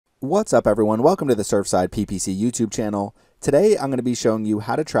What's up, everyone? Welcome to the Surfside PPC YouTube channel. Today I'm going to be showing you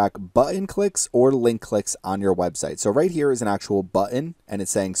how to track button clicks or link clicks on your website. So right here is an actual button and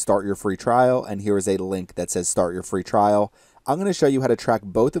it's saying start your free trial, and here is a link that says start your free trial. I'm going to show you how to track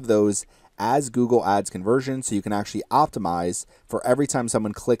both of those as Google Ads conversion so you can actually optimize for every time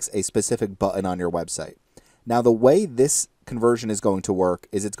someone clicks a specific button on your website. Now, the way this conversion is going to work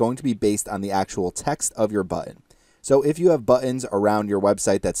is it's going to be based on the actual text of your button. So if you have buttons around your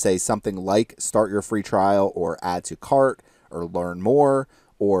website that say something like start your free trial or add to cart or learn more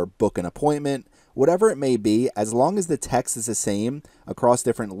or book an appointment, whatever it may be, as long as the text is the same across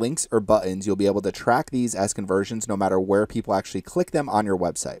different links or buttons, you'll be able to track these as conversions no matter where people actually click them on your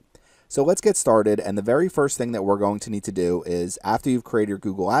website. So let's get started. And the very first thing that we're going to need to do is, after you've created your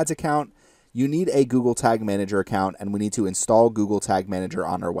Google Ads account, you need a Google Tag Manager account, and we need to install Google Tag Manager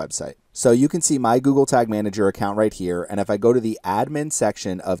on our website. So you can see my Google Tag Manager account right here, and if I go to the admin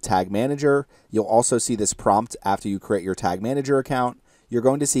section of Tag Manager, you'll also see this prompt after you create your Tag Manager account. You're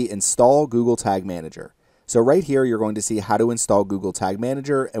going to see install Google Tag Manager. So right here, you're going to see how to install Google Tag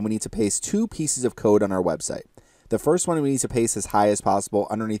Manager, and we need to paste two pieces of code on our website. The first one we need to paste as high as possible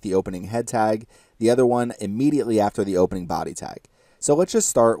underneath the opening head tag, the other one immediately after the opening body tag. So let's just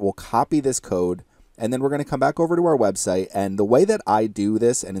start. We'll copy this code, and then we're going to come back over to our website. And the way that I do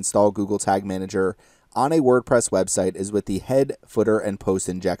this and install Google Tag Manager on a WordPress website is with the head, footer, and post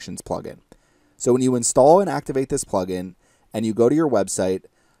injections plugin. So when you install and activate this plugin and you go to your website,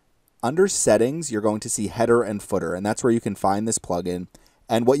 under settings, you're going to see header and footer, and that's where you can find this plugin.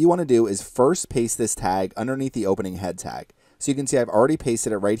 And what you want to do is first paste this tag underneath the opening head tag. So you can see I've already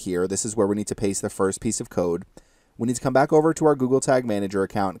pasted it right here. This is where we need to paste the first piece of code. We need to come back over to our Google Tag Manager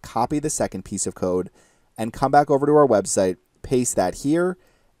account, copy the second piece of code, and come back over to our website, paste that here,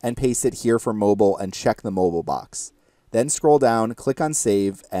 and paste it here for mobile, and check the mobile box. Then scroll down, click on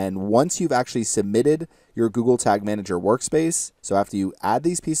Save, and once you've actually submitted your Google Tag Manager workspace, so after you add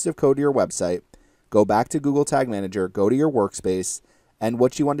these pieces of code to your website, go back to Google Tag Manager, go to your workspace, and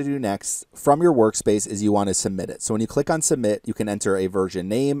what you want to do next from your workspace is you want to submit it. So when you click on Submit, you can enter a version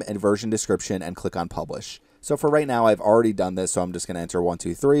name and version description and click on Publish. So for right now, I've already done this, so I'm just going to enter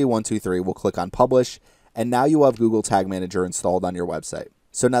 123, 123. We'll click on Publish, and now you have Google Tag Manager installed on your website.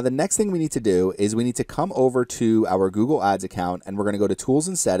 So now the next thing we need to do is we need to come over to our Google Ads account, and we're going to go to Tools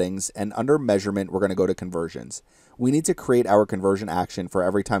and Settings, and under Measurement, we're going to go to Conversions. We need to create our conversion action for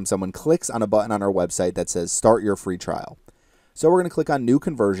every time someone clicks on a button on our website that says Start Your Free Trial. So we're going to click on New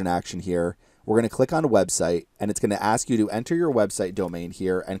Conversion Action here. We're going to click on Website, and it's going to ask you to enter your website domain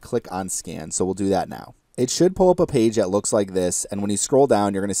here and click on Scan. So we'll do that now. It should pull up a page that looks like this, and when you scroll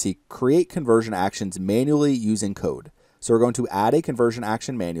down, you're going to see Create Conversion Actions Manually Using Code. So we're going to add a conversion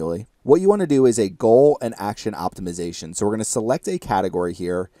action manually. What you want to do is a goal and action optimization. So we're going to select a category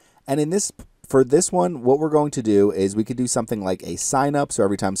here, and for this one, what we're going to do is we could do something like a sign up. So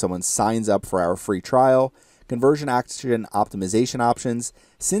every time someone signs up for our free trial, conversion action optimization options.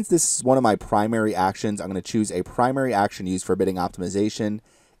 Since this is one of my primary actions, I'm going to choose a primary action used for bidding optimization.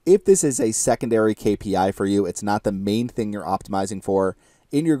 If this is a secondary KPI for you, it's not the main thing you're optimizing for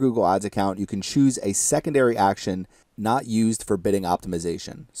in your Google Ads account, you can choose a secondary action not used for bidding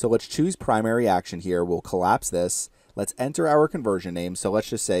optimization. So let's choose primary action here. We'll collapse this. Let's enter our conversion name. So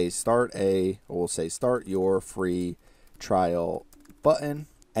let's just say we'll say start your free trial button.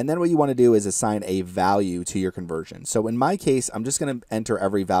 And then what you want to do is assign a value to your conversion. So in my case, I'm just going to enter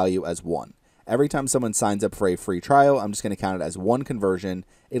every value as 1. Every time someone signs up for a free trial, I'm just going to count it as 1 conversion.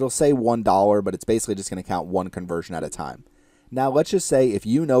 It'll say $1, but it's basically just going to count 1 conversion at a time. Now, let's just say if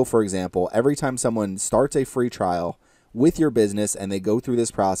you know, for example, every time someone starts a free trial with your business and they go through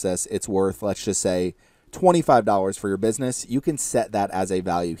this process, it's worth, let's just say, $25 for your business. You can set that as a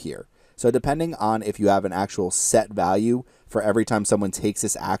value here. So depending on if you have an actual set value for every time someone takes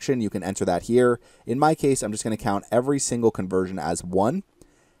this action, you can enter that here. In my case, I'm just going to count every single conversion as 1.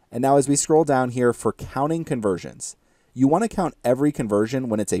 And now as we scroll down here for counting conversions, you want to count every conversion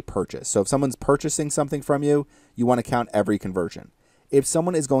when it's a purchase. So if someone's purchasing something from you, you want to count every conversion. If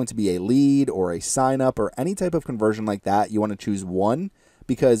someone is going to be a lead or a sign up or any type of conversion like that, you want to choose 1,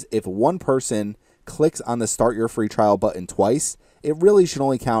 because if one person clicks on the Start Your Free Trial button twice, it really should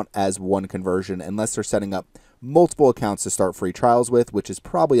only count as 1 conversion unless they're setting up multiple accounts to start free trials with, which is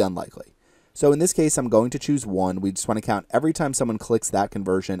probably unlikely. So in this case, I'm going to choose 1. We just want to count every time someone clicks that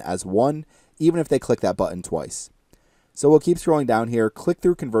conversion as 1, even if they click that button twice. So we'll keep scrolling down here. Click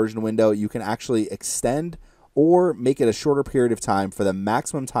through conversion window. You can actually extend or make it a shorter period of time for the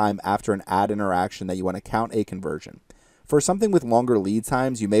maximum time after an ad interaction that you want to count a conversion. For something with longer lead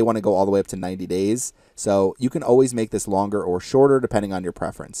times, you may want to go all the way up to 90 days. So you can always make this longer or shorter depending on your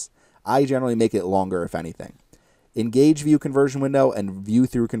preference. I generally make it longer if anything. Engage view conversion window and view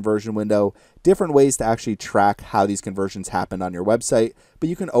through conversion window, different ways to actually track how these conversions happened on your website, but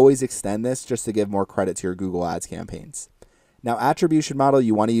you can always extend this just to give more credit to your Google Ads campaigns. Now, attribution model,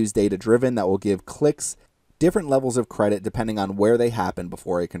 you want to use data driven. That will give clicks different levels of credit depending on where they happen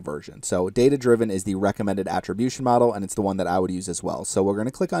before a conversion. So data driven is the recommended attribution model, and it's the one that I would use as well. So we're going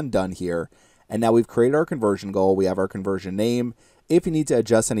to click on done here. And now we've created our conversion goal. We have our conversion name. If you need to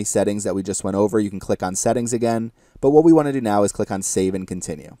adjust any settings that we just went over, you can click on settings again. But what we want to do now is click on save and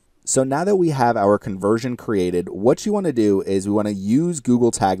continue. So now that we have our conversion created, what you want to do is we want to use Google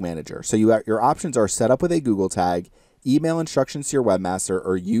Tag Manager. So your options are set up with a Google tag, email instructions to your webmaster,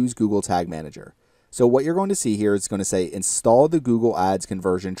 or use Google Tag Manager. So what you're going to see here is going to say install the Google Ads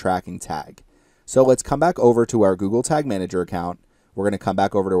conversion tracking tag. So let's come back over to our Google Tag Manager account. We're going to come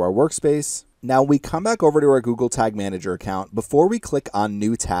back over to our workspace. Now we come back over to our Google Tag Manager account. Before we click on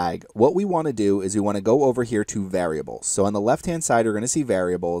new tag, what we want to do is we want to go over here to variables. So on the left-hand side, you're going to see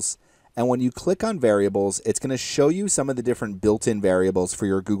variables. And when you click on variables, it's going to show you some of the different built-in variables for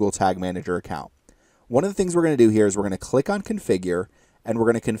your Google Tag Manager account. One of the things we're going to do here is we're going to click on configure, and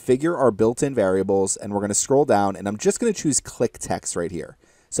we're going to configure our built-in variables, and we're going to scroll down, and I'm just going to choose click text right here.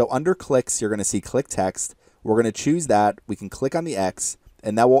 So under clicks, you're going to see click text. We're going to choose that. We can click on the X,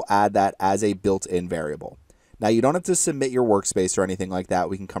 and that will add that as a built-in variable. Now you don't have to submit your workspace or anything like that.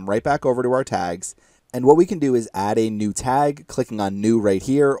 We can come right back over to our tags, and what we can do is add a new tag, clicking on new right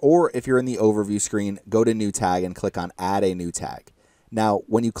here, or if you're in the overview screen, go to new tag and click on add a new tag. Now,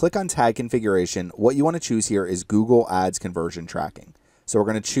 when you click on tag configuration, what you want to choose here is Google Ads conversion tracking. So we're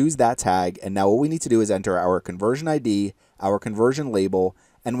going to choose that tag, and now what we need to do is enter our conversion ID, our conversion label,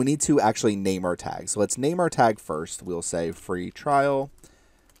 and we need to actually name our tag. So let's name our tag first. We'll say free trial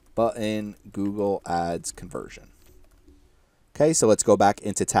button Google Ads conversion. Okay, so let's go back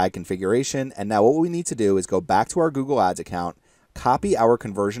into tag configuration, and now what we need to do is go back to our Google Ads account, copy our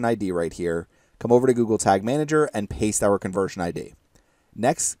conversion ID right here, come over to Google Tag Manager, and paste our conversion ID.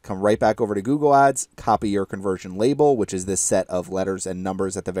 Next, come right back over to Google Ads, copy your conversion label, which is this set of letters and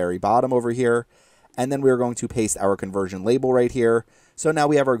numbers at the very bottom over here. And then we're going to paste our conversion label right here. So now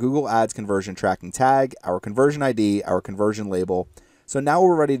we have our Google Ads conversion tracking tag, our conversion ID, our conversion label. So now what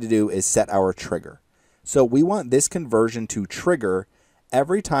we're ready to do is set our trigger. So we want this conversion to trigger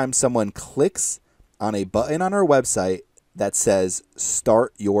every time someone clicks on a button on our website that says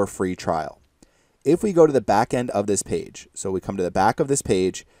start your free trial. If we go to the back end of this page, so we come to the back of this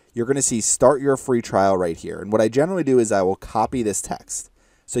page, you're going to see start your free trial right here. And what I generally do is I will copy this text.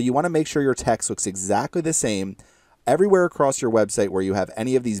 So you want to make sure your text looks exactly the same everywhere across your website where you have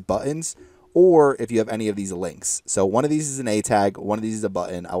any of these buttons, or if you have any of these links. So one of these is an A tag, one of these is a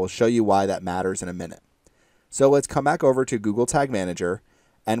button. I will show you why that matters in a minute. So let's come back over to Google Tag Manager,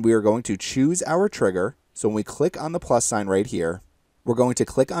 and we are going to choose our trigger. So when we click on the plus sign right here, we're going to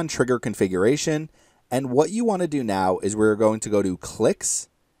click on trigger configuration, and what you want to do now is we're going to go to clicks,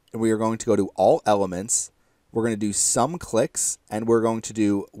 and we are going to go to all elements. We're going to do some clicks, and we're going to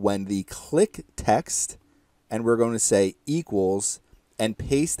do when the click text, and we're going to say equals, and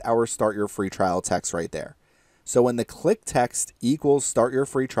paste our start your free trial text right there. So when the click text equals start your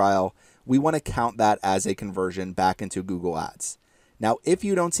free trial, we want to count that as a conversion back into Google Ads. Now, if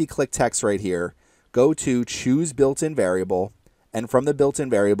you don't see click text right here, go to choose built-in variable, and from the built-in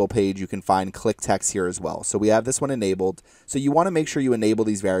variable page, you can find click text here as well. So we have this one enabled. So you want to make sure you enable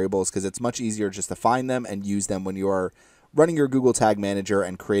these variables because it's much easier just to find them and use them when you are running your Google Tag Manager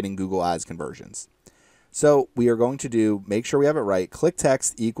and creating Google Ads conversions. So we are going to make sure we have it right. Click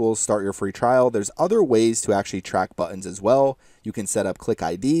text equals start your free trial. There's other ways to actually track buttons as well. You can set up click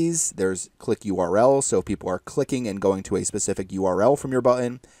IDs. There's click URL. So if people are clicking and going to a specific URL from your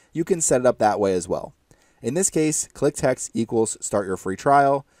button, you can set it up that way as well. In this case, click text equals start your free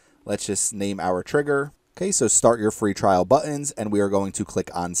trial. Let's just name our trigger. Okay, so start your free trial buttons, and we are going to click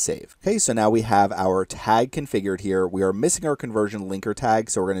on save. Okay, so now we have our tag configured here. We are missing our conversion linker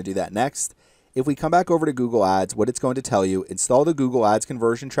tag, so we're going to do that next. If we come back over to Google Ads, what it's going to tell you, install the Google Ads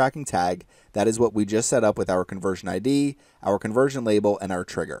conversion tracking tag. That is what we just set up with our conversion ID, our conversion label, and our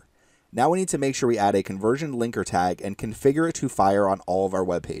trigger. Now we need to make sure we add a conversion linker tag and configure it to fire on all of our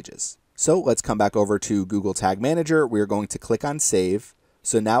web pages. So let's come back over to Google Tag Manager. We are going to click on save.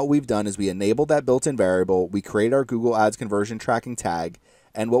 So now what we've done is we enabled that built-in variable. We create our Google Ads conversion tracking tag.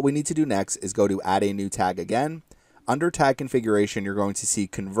 And what we need to do next is go to add a new tag again. Under tag configuration, you're going to see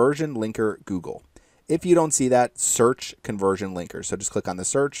conversion linker Google. If you don't see that, search conversion linker. So just click on the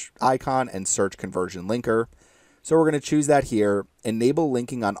search icon and search conversion linker. So we're going to choose that here. Enable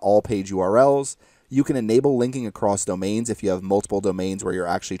linking on all page URLs. You can enable linking across domains if you have multiple domains where you're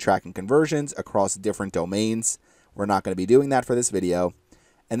actually tracking conversions across different domains. We're not going to be doing that for this video.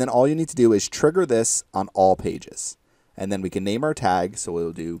 And then all you need to do is trigger this on all pages. And then we can name our tag. So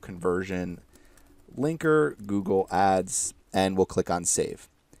we'll do conversion linker, Google Ads, and we'll click on save.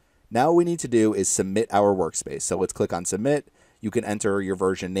 Now what we need to do is submit our workspace. So let's click on submit. You can enter your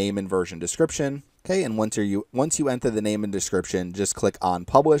version name and version description. Okay, and once you enter the name and description, just click on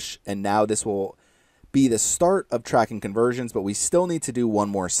publish. And now this will be the start of tracking conversions, but we still need to do one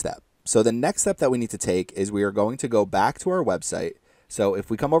more step. So the next step that we need to take is we are going to go back to our website. So if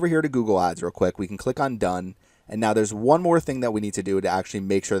we come over here to Google Ads real quick, we can click on done. And now there's one more thing that we need to do to actually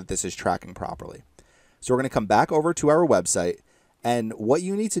make sure that this is tracking properly. So we're going to come back over to our website. And what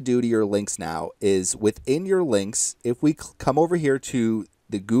you need to do to your links now is within your links, if we come over here to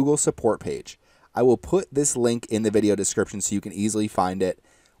the Google support page, I will put this link in the video description so you can easily find it.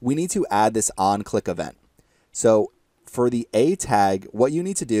 We need to add this on-click event. So for the A tag, what you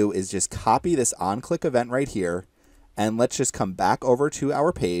need to do is just copy this on-click event right here. And let's just come back over to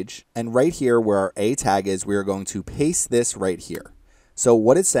our page. And right here where our A tag is, we are going to paste this right here. So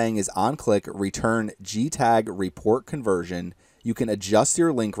what it's saying is on click, return G tag report conversion. You can adjust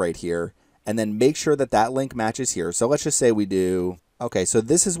your link right here and then make sure that that link matches here. So let's just say we do, okay, so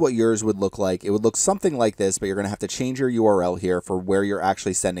this is what yours would look like. It would look something like this, but you're going to have to change your URL here for where you're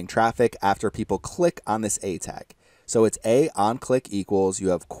actually sending traffic after people click on this A tag. So it's A on click equals, you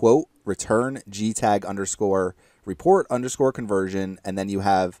have quote, return G tag underscore report underscore conversion. And then you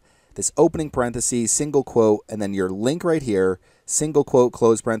have this opening parenthesis, single quote, and then your link right here, single quote,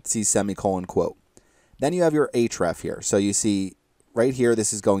 close parentheses, semicolon, quote. Then you have your href here. So you see right here,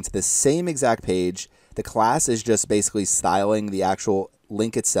 this is going to the same exact page. The class is just basically styling the actual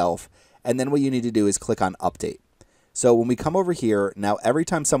link itself. And then what you need to do is click on update. So when we come over here, now every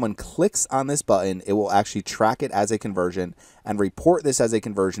time someone clicks on this button, it will actually track it as a conversion and report this as a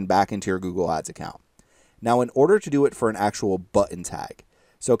conversion back into your Google Ads account. Now, in order to do it for an actual button tag,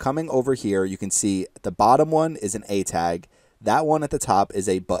 so coming over here, you can see the bottom one is an A tag. That one at the top is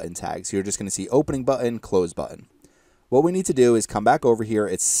a button tag. So you're just going to see opening button, close button. What we need to do is come back over here.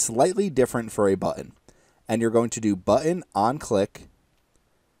 It's slightly different for a button. And you're going to do button on click,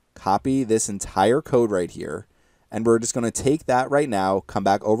 copy this entire code right here. And we're just going to take that right now, come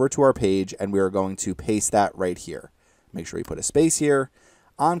back over to our page, and we are going to paste that right here. Make sure we put a space here.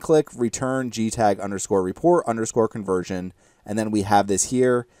 On click, return gtag underscore report underscore conversion. And then we have this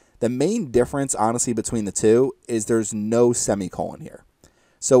here. The main difference, honestly, between the two is there's no semicolon here.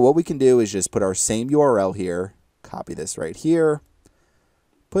 So what we can do is just put our same URL here, copy this right here,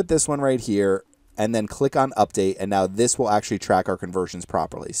 put this one right here, and then click on update. And now this will actually track our conversions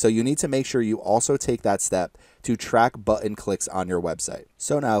properly. So you need to make sure you also take that step to track button clicks on your website.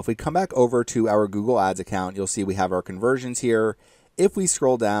 So now if we come back over to our Google Ads account, you'll see we have our conversions here. If we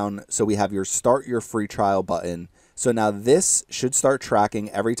scroll down, so we have your start your free trial button. So now this should start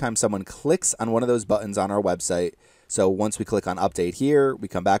tracking every time someone clicks on one of those buttons on our website. So once we click on update here, we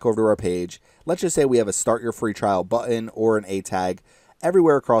come back over to our page. Let's just say we have a start your free trial button or an A tag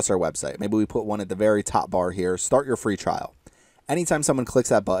everywhere across our website. Maybe we put one at the very top bar here, start your free trial. Anytime someone clicks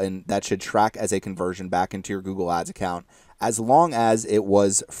that button, that should track as a conversion back into your Google Ads account, as long as it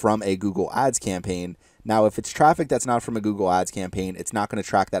was from a Google Ads campaign. Now, if it's traffic that's not from a Google Ads campaign, it's not going to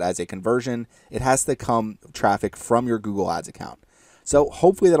track that as a conversion. It has to come traffic from your Google Ads account. So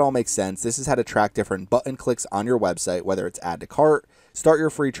hopefully that all makes sense. This is how to track different button clicks on your website, whether it's add to cart, start your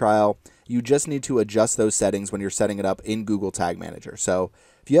free trial. You just need to adjust those settings when you're setting it up in Google Tag Manager. So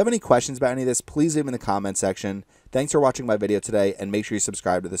if you have any questions about any of this, please leave them in the comment section. Thanks for watching my video today, and make sure you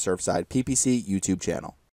subscribe to the Surfside PPC YouTube channel.